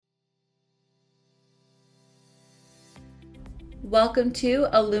Welcome to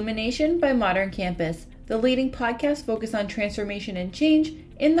Illumination by Modern Campus, the leading podcast focused on transformation and change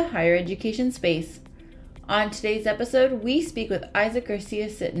in the higher education space. On today's episode, we speak with Isaac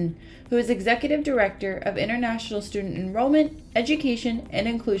Garcia-Sitton, who is Executive Director of International Student Enrollment, Education, and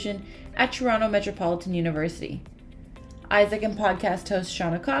Inclusion at Toronto Metropolitan University. Isaac and podcast host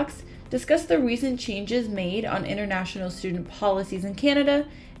Shauna Cox discuss the recent changes made on international student policies in Canada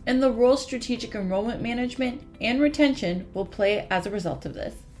and the role strategic enrollment management and retention will play as a result of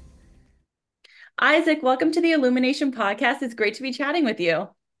this. Isaac, welcome to the Illumination podcast. It's great to be chatting with you.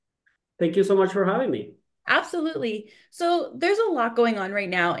 Thank you so much for having me. Absolutely. So there's a lot going on right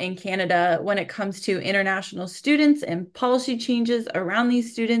now in Canada when it comes to international students and policy changes around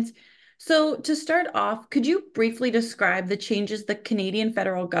these students. So to start off, could you briefly describe the changes the Canadian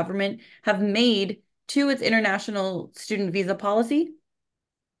federal government have made to its international student visa policy?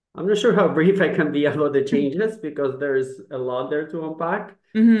 I'm not sure how brief I can be about the changes because there's a lot there to unpack.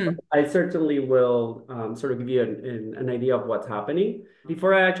 Mm-hmm. I certainly will sort of give you an idea of what's happening.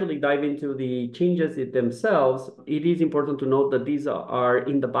 Before I actually dive into the changes themselves, it is important to note that these are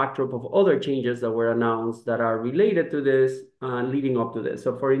in the backdrop of other changes that were announced that are related to this leading up to this.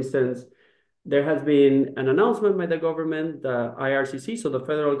 So for instance, there has been an announcement by the government, the IRCC, so the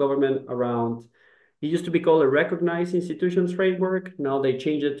federal government around. It used to be called a recognized institutions framework. Now they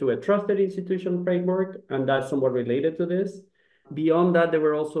changed it to a trusted institution framework, and that's somewhat related to this. Beyond that, there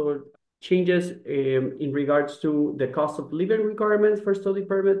were also changes in regards to the cost of living requirements for study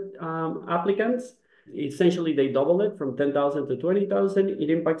permit applicants. Essentially, they doubled it from 10,000 to 20,000. It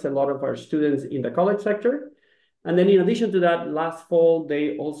impacts a lot of our students in the college sector. And then in addition to that, last fall,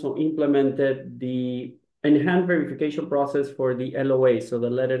 they also implemented the enhanced verification process for the LOA, so the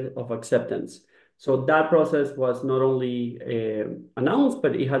letter of acceptance. So that process was not only announced,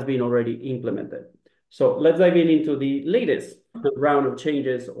 but it has been already implemented. So let's dive into the latest round of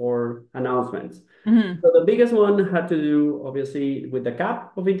changes or announcements. Mm-hmm. So the biggest one had to do, obviously, with the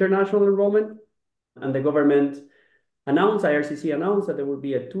cap of international enrollment. And the government announced, IRCC announced that there would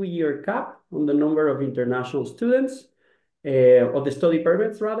be a 2-year cap on the number of international students, of the study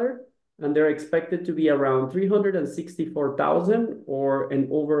permits rather. And they're expected to be around 364,000 or an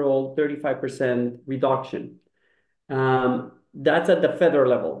overall 35% reduction. That's at the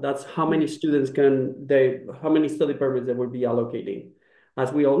federal level. That's how many students how many study permits they would be allocating.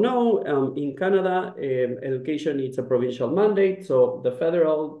 As we all know, in Canada, education is a provincial mandate. So the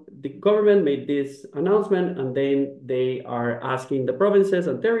government made this announcement, and then they are asking the provinces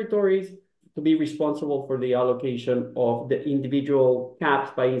and territories to be responsible for the allocation of the individual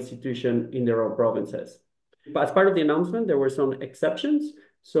caps by institution in their own provinces. As part of the announcement, there were some exceptions.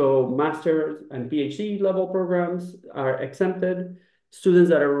 So master's and PhD level programs are exempted. Students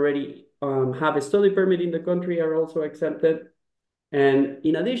that already have a study permit in the country are also exempted. And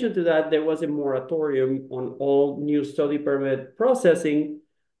in addition to that, there was a moratorium on all new study permit processing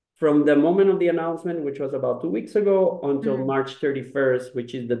from the moment of the announcement, which was about 2 weeks ago, until March 31st,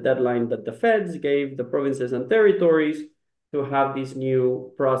 which is the deadline that the feds gave the provinces and territories to have this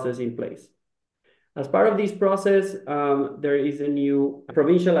new process in place. As part of this process, there is a new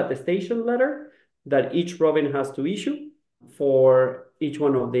provincial attestation letter that each province has to issue for each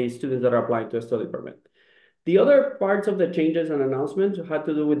one of the students that are applying to a study permit. The other parts of the changes and announcements had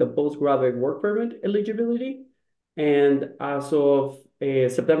to do with the postgraduate work permit eligibility. And as of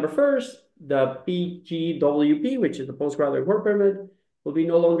September 1st, the PGWP, which is the postgraduate work permit, will be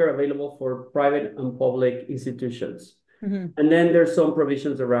no longer available for private and public institutions. Mm-hmm. And then there's some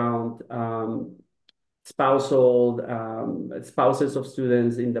provisions around spouses of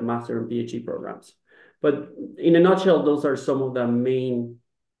students in the master and PhD programs. But in a nutshell, those are some of the main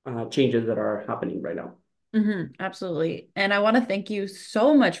changes that are happening right now. Mm-hmm, absolutely. And I want to thank you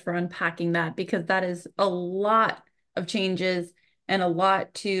so much for unpacking that because that is a lot of changes and a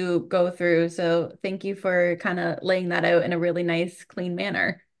lot to go through. So thank you for kind of laying that out in a really nice, clean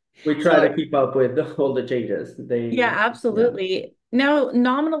manner. We try to keep up with all the changes. Yeah, absolutely. Now,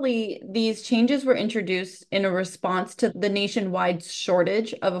 nominally, these changes were introduced in a response to the nationwide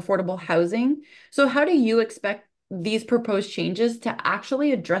shortage of affordable housing. So how do you expect these proposed changes to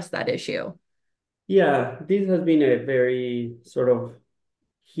actually address that issue? Yeah, this has been a very sort of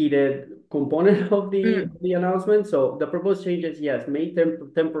heated component of the announcement. So the proposed changes, yes, may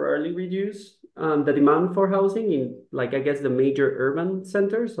temporarily reduce the demand for housing in, like, I guess, the major urban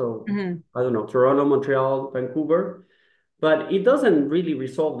centers. So I don't know, Toronto, Montreal, Vancouver. But it doesn't really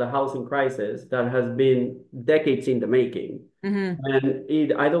resolve the housing crisis that has been decades in the making.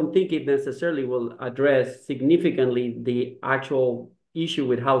 And I don't think it necessarily will address significantly the actual issue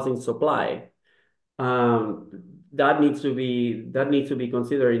with housing supply. that needs to be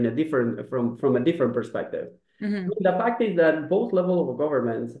considered in a different from a different perspective. Mm-hmm. The fact is that both levels of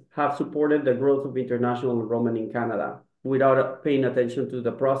governments have supported the growth of international enrollment in Canada without paying attention to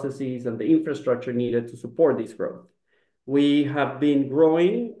the processes and the infrastructure needed to support this growth. We have been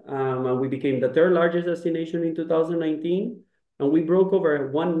growing, and we became the third largest destination in 2019, and we broke over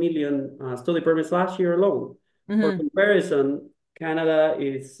 1 million study permits last year alone. For Mm-hmm. comparison, Canada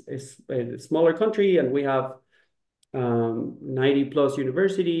is a smaller country, and we have 90 plus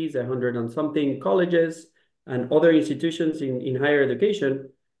universities, 100 and something colleges, and other institutions in higher education.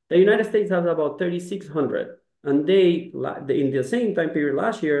 The United States has about 3,600, and they, in the same time period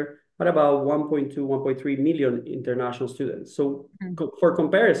last year, had about 1.2, 1.3 million international students. So for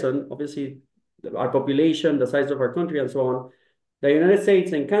comparison, obviously, our population, the size of our country, and so on, the United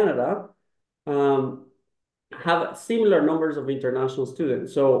States and Canada um, have similar numbers of international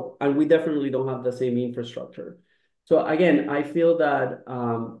students. So, and we definitely don't have the same infrastructure. So again, I feel that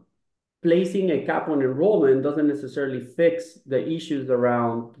placing a cap on enrollment doesn't necessarily fix the issues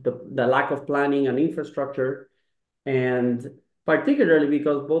around the lack of planning and infrastructure, and particularly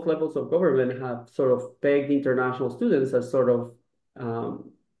because both levels of government have sort of pegged international students as sort of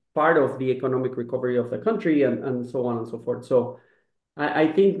part of the economic recovery of the country and so on and so forth. So I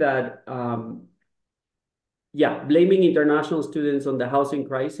think that yeah, blaming international students on the housing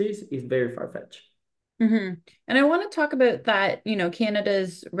crisis is very far-fetched. Mm-hmm. And I want to talk about that,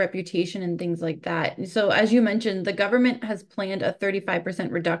 Canada's reputation and things like that. So, as you mentioned, the government has planned a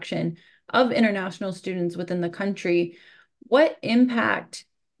 35% reduction of international students within the country. What impact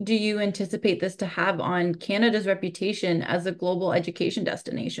do you anticipate this to have on Canada's reputation as a global education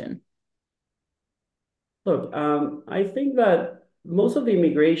destination? Look, I think that most of the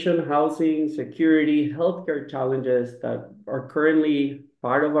immigration, housing, security, healthcare challenges that are currently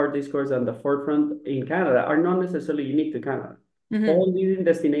part of our discourse and the forefront in Canada are not necessarily unique to Canada. Mm-hmm. All leading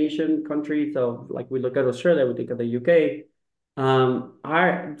destination countries of, like we look at Australia, we think of the UK,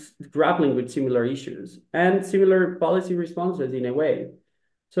 are grappling with similar issues and similar policy responses in a way.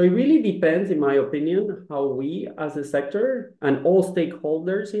 So it really depends, in my opinion, how we as a sector and all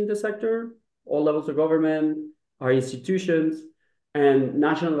stakeholders in the sector, all levels of government, our institutions, and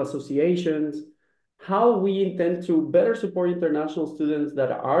national associations, how we intend to better support international students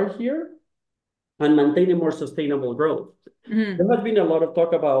that are here and maintain a more sustainable growth. Mm-hmm. There has been a lot of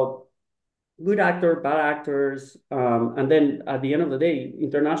talk about good actors, bad actors, and then at the end of the day,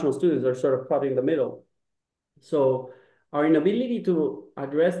 international students are sort of caught in the middle. So our inability to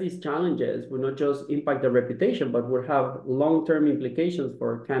address these challenges will not just impact the reputation, but will have long-term implications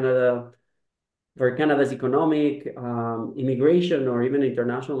for Canada's economic, immigration, or even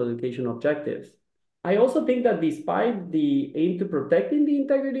international education objectives. I also think that despite the aim to protecting the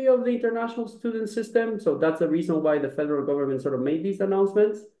integrity of the international student system, so that's the reason why the federal government sort of made these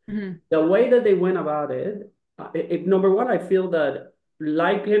announcements, Mm-hmm. the way that they went about it, number one, I feel that,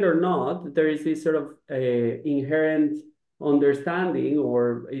 like it or not, there is this sort of inherent understanding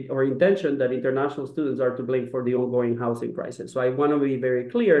or intention that international students are to blame for the ongoing housing crisis. So I want to be very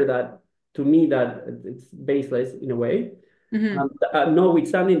clear that, to me, that it's baseless in a way. Mm-hmm.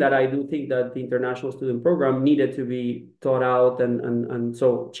 Notwithstanding that, I do think that the international student program needed to be thought out, and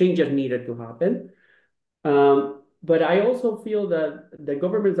so changes needed to happen. But I also feel that the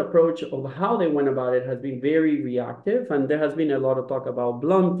government's approach of how they went about it has been very reactive, and there has been a lot of talk about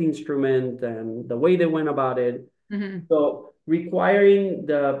blunt instrument and the way they went about it. Mm-hmm. So requiring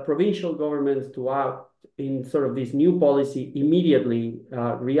the provincial governments to act in sort of this new policy immediately,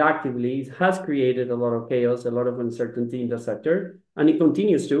 reactively, has created a lot of chaos, a lot of uncertainty in the sector, and it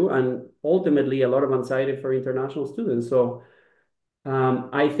continues to, and ultimately a lot of anxiety for international students. So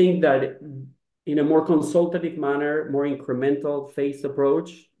I think that in a more consultative manner, more incremental phased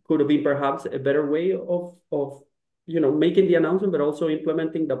approach could have been perhaps a better way of making the announcement, but also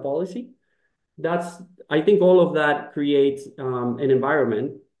implementing the policy. I think all of that creates an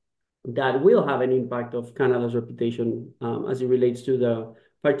environment that will have an impact of Canada's reputation as it relates to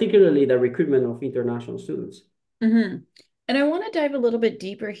particularly the recruitment of international students. Mm-hmm. And I want to dive a little bit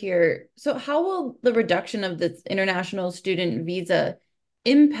deeper here. So, how will the reduction of this international student visa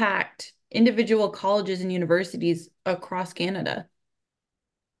impact individual colleges and universities across Canada?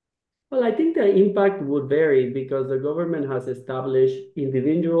 Well, I think the impact would vary because the government has established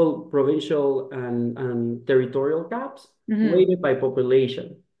individual, provincial, and territorial caps Mm-hmm. weighted by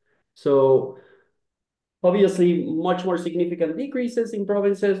population. So obviously, much more significant decreases in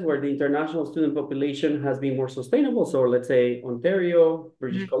provinces where the international student population has been more sustainable. So let's say Ontario,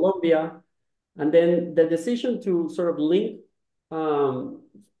 British Mm-hmm. Columbia, and then the decision to sort of link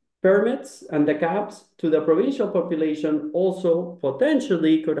permits and the caps to the provincial population also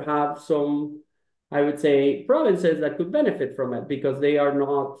potentially could have some, I would say, provinces that could benefit from it because they are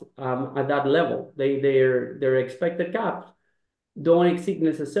not at that level. Their expected caps don't exceed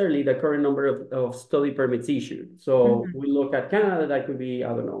necessarily the current number of study permits issued. So Mhm. we look at Canada, that could be,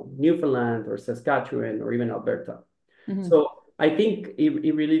 I don't know, Newfoundland or Saskatchewan or even Alberta. Mhm. So I think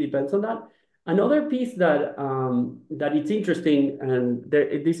it really depends on that. Another piece that it's interesting, and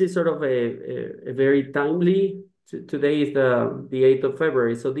this is sort of a very timely. Today is the 8th of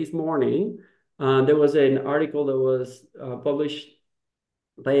February. So this morning, there was an article that was published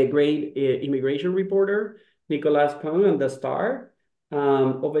by a great immigration reporter, Nicolas Kang, on the Star,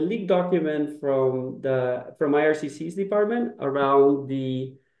 of a leaked document from IRCC's department around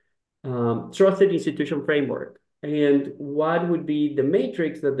the trusted institution framework and what would be the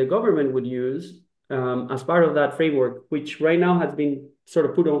matrix that the government would use as part of that framework, which right now has been sort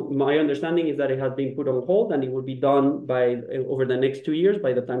of put on. My understanding is that it has been put on hold and it will be done by over the next 2 years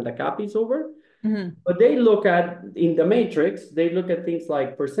by the time the cap is over. Mhm. But they look at, in the matrix, they look at things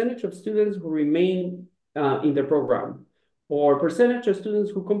like percentage of students who remain in the program, or percentage of students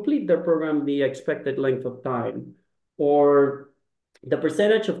who complete their program the expected length of time, or the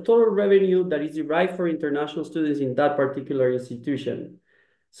percentage of total revenue that is derived for international students in that particular institution.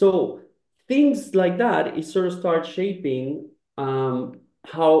 So things like that is sort of start shaping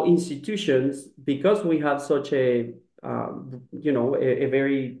how institutions, because we have such a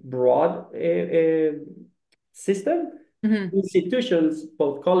very broad system, Mhm. institutions,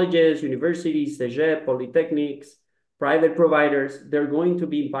 both colleges, universities, CEGEP, polytechnics, private providers, they're going to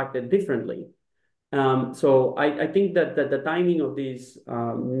be impacted differently. So I think that the timing of this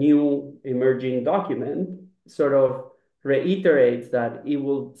new emerging document sort of reiterates that it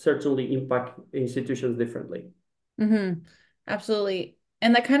will certainly impact institutions differently. Mm-hmm. Absolutely.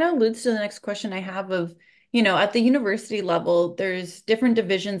 And that kind of alludes to the next question I have of, at the university level, there's different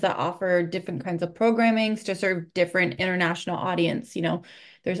divisions that offer different kinds of programmings to serve different international audience.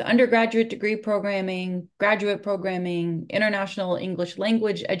 There's undergraduate degree programming, graduate programming, international English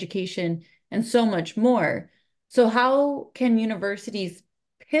language education, and so much more. So how can universities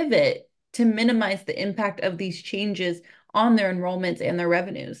pivot to minimize the impact of these changes on their enrollments and their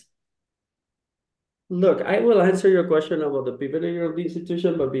revenues? Look, I will answer your question about the pivoting of the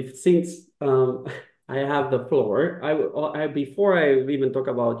institution, but since I have the floor, before I even talk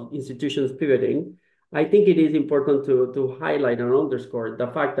about institutions pivoting, I think it is important to highlight and underscore the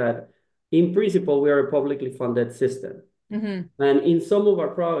fact that in principle, we are a publicly funded system. Mm-hmm. And in some of our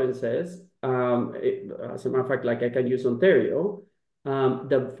provinces, as a matter of fact, like I can use Ontario,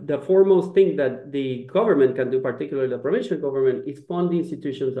 the foremost thing that the government can do, particularly the provincial government, is fund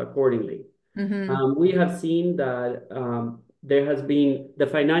institutions accordingly. Mm-hmm. We have seen that there has been the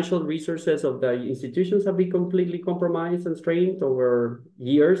financial resources of the institutions have been completely compromised and strained over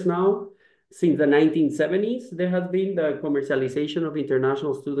years now. Since the 1970s, there has been the commercialization of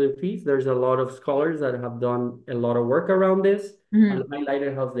international student fees. There's a lot of scholars that have done a lot of work around this and Mm-hmm.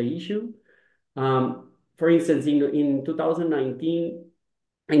 highlighted how the issue. For instance, in 2019,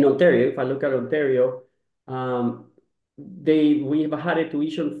 in Ontario, if I look at Ontario, um, we've had a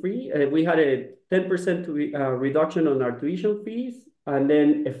tuition free. We had a 10% reduction on our tuition fees, and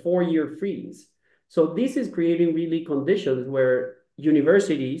then a 4-year freeze. So this is creating really conditions where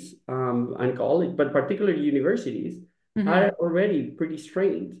universities and college, but particularly universities, Mm-hmm. are already pretty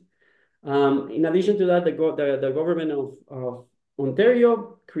strained. In addition to that, the government of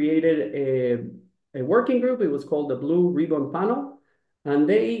Ontario created a working group. It was called the Blue Ribbon Panel, and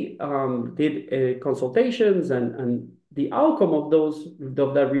they did consultations, and the outcome of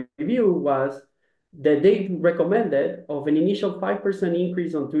that review was that they recommended of an initial 5%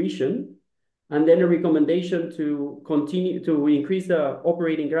 increase on tuition, and then a recommendation to continue to increase the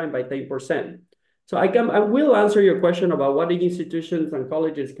operating grant by 10%. So I will answer your question about what the institutions and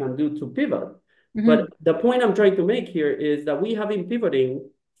colleges can do to pivot. Mm-hmm. But the point I'm trying to make here is that we have been pivoting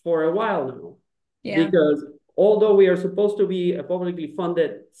for a while now, Yeah. because although we are supposed to be a publicly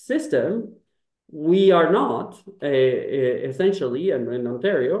funded system, we are not essentially in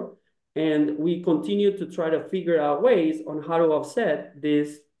Ontario, and we continue to try to figure out ways on how to offset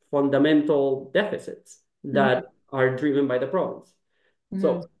these fundamental deficits Mm-hmm. that are driven by the province. Mm-hmm.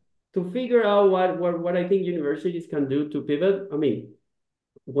 So to figure out what I think universities can do to pivot, I mean,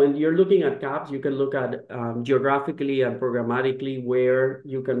 when you're looking at caps, you can look at geographically and programmatically where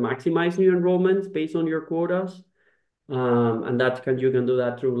you can maximize new enrollments based on your quotas. And you can do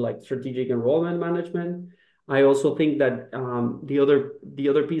that through like strategic enrollment management. I also think that the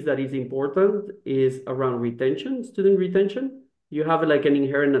other piece that is important is around retention, student retention. you have like an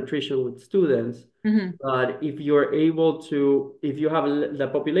inherent attrition with students. But if you're able to, if you have the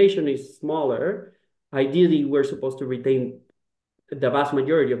population is smaller, ideally we're supposed to retain the vast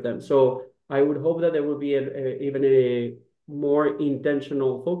majority of them. So I would hope that there will be even a more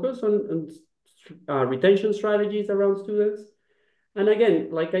intentional focus on retention strategies around students. And again,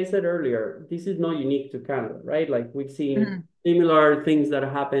 like I said earlier, this is not unique to Canada, right? Like we've seen similar things that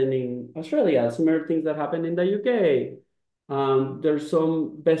happen in Australia, similar things that happen in the UK. There's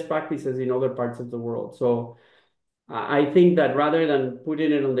some best practices in other parts of the world. So I think that rather than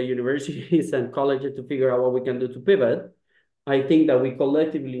putting it on the universities and colleges to figure out what we can do to pivot, I think that we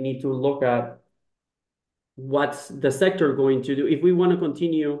collectively need to look at what's the sector going to do if we want to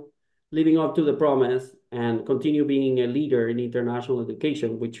continue living up to the promise and continue being a leader in international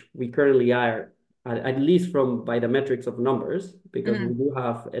education, which we currently are, at least from by the metrics of numbers, because we do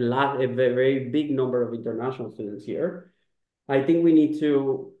have a very big number of international students here. I think we need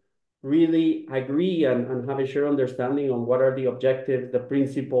to really agree and have a shared understanding on what are the objectives, the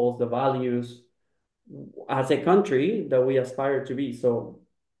principles, the values as a country that we aspire to be. So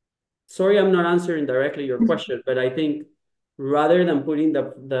sorry, I'm not answering directly your question, but I think rather than putting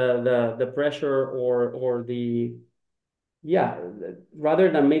the pressure or the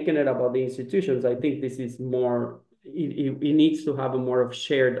rather than making it about the institutions, I think this is more it needs to have a more of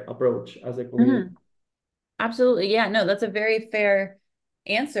shared approach as a community. Absolutely. Yeah, no, that's a very fair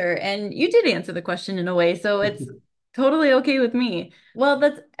answer. And you did answer the question in a way, so it's totally okay with me. Well,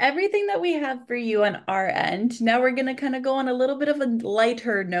 that's everything that we have for you on our end. Now we're going to kind of go on a little bit of a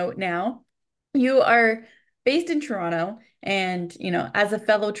lighter note now. You are based in Toronto, and, as a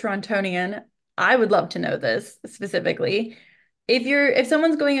fellow Torontonian, I would love to know this specifically. If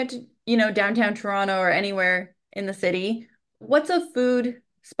someone's going out to, downtown Toronto or anywhere in the city, what's a food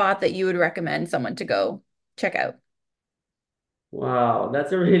spot that you would recommend someone to go check out? Wow,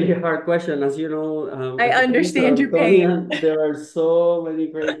 that's a really hard question. As you know, I as a understand your pain. Torontonian, there are so many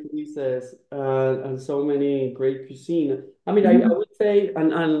great places and so many great cuisine. I mean, I would say,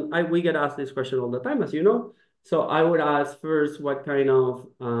 we get asked this question all the time, as you know. So I would ask first what kind of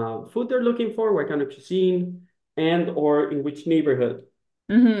food they're looking for, what kind of cuisine, and or in which neighborhood.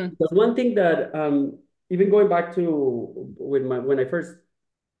 Because one thing that even going back to when I first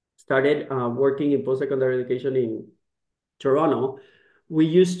started working in post-secondary education in Toronto, we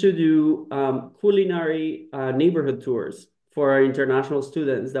used to do culinary neighborhood tours for our international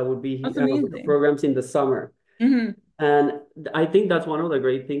students that would be That's amazing. programs in the summer. And I think that's one of the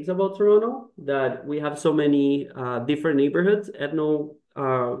great things about Toronto, that we have so many different neighborhoods, ethno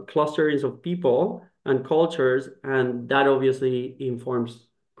clusters of people and cultures, and that obviously informs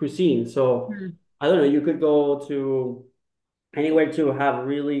cuisine. So I don't know, you could go to anywhere to have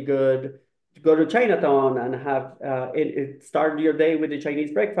really good, go to Chinatown and have start your day with a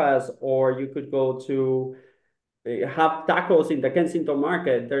Chinese breakfast, or you could go to have tacos in the Kensington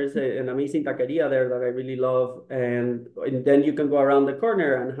Market. There's an amazing taqueria there that I really love, and then you can go around the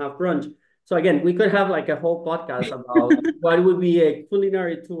corner and have brunch. So again, we could have like a whole podcast about what would be a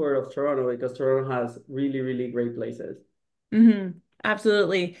culinary tour of Toronto, because Toronto has really, really great places.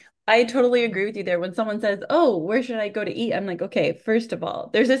 Absolutely. I totally agree with you there. When someone says, "Oh, where should I go to eat?" I'm like, okay, first of all,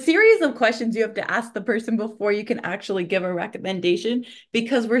 there's a series of questions you have to ask the person before you can actually give a recommendation,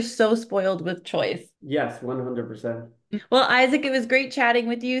 because we're so spoiled with choice. Yes, 100%. Well, Isaac, it was great chatting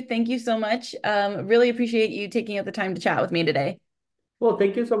with you. Thank you so much. Really appreciate you taking up the time to chat with me today. Well,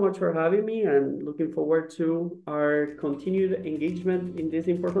 thank you so much for having me, and looking forward to our continued engagement in this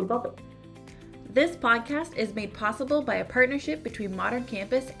important topic. This podcast is made possible by a partnership between Modern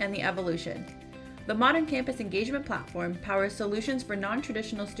Campus and The Evolution. The Modern Campus Engagement Platform powers solutions for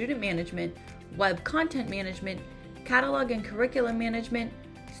non-traditional student management, web content management, catalog and curriculum management,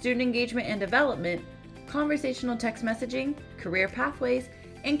 student engagement and development, conversational text messaging, career pathways,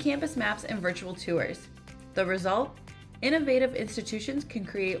 and campus maps and virtual tours. The result? Innovative institutions can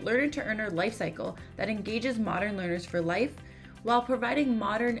create learner-to-earner lifecycle that engages modern learners for life, while providing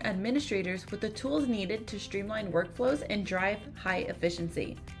modern administrators with the tools needed to streamline workflows and drive high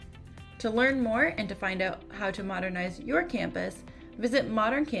efficiency. To learn more and to find out how to modernize your campus, visit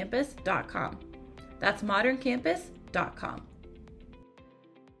moderncampus.com. That's moderncampus.com.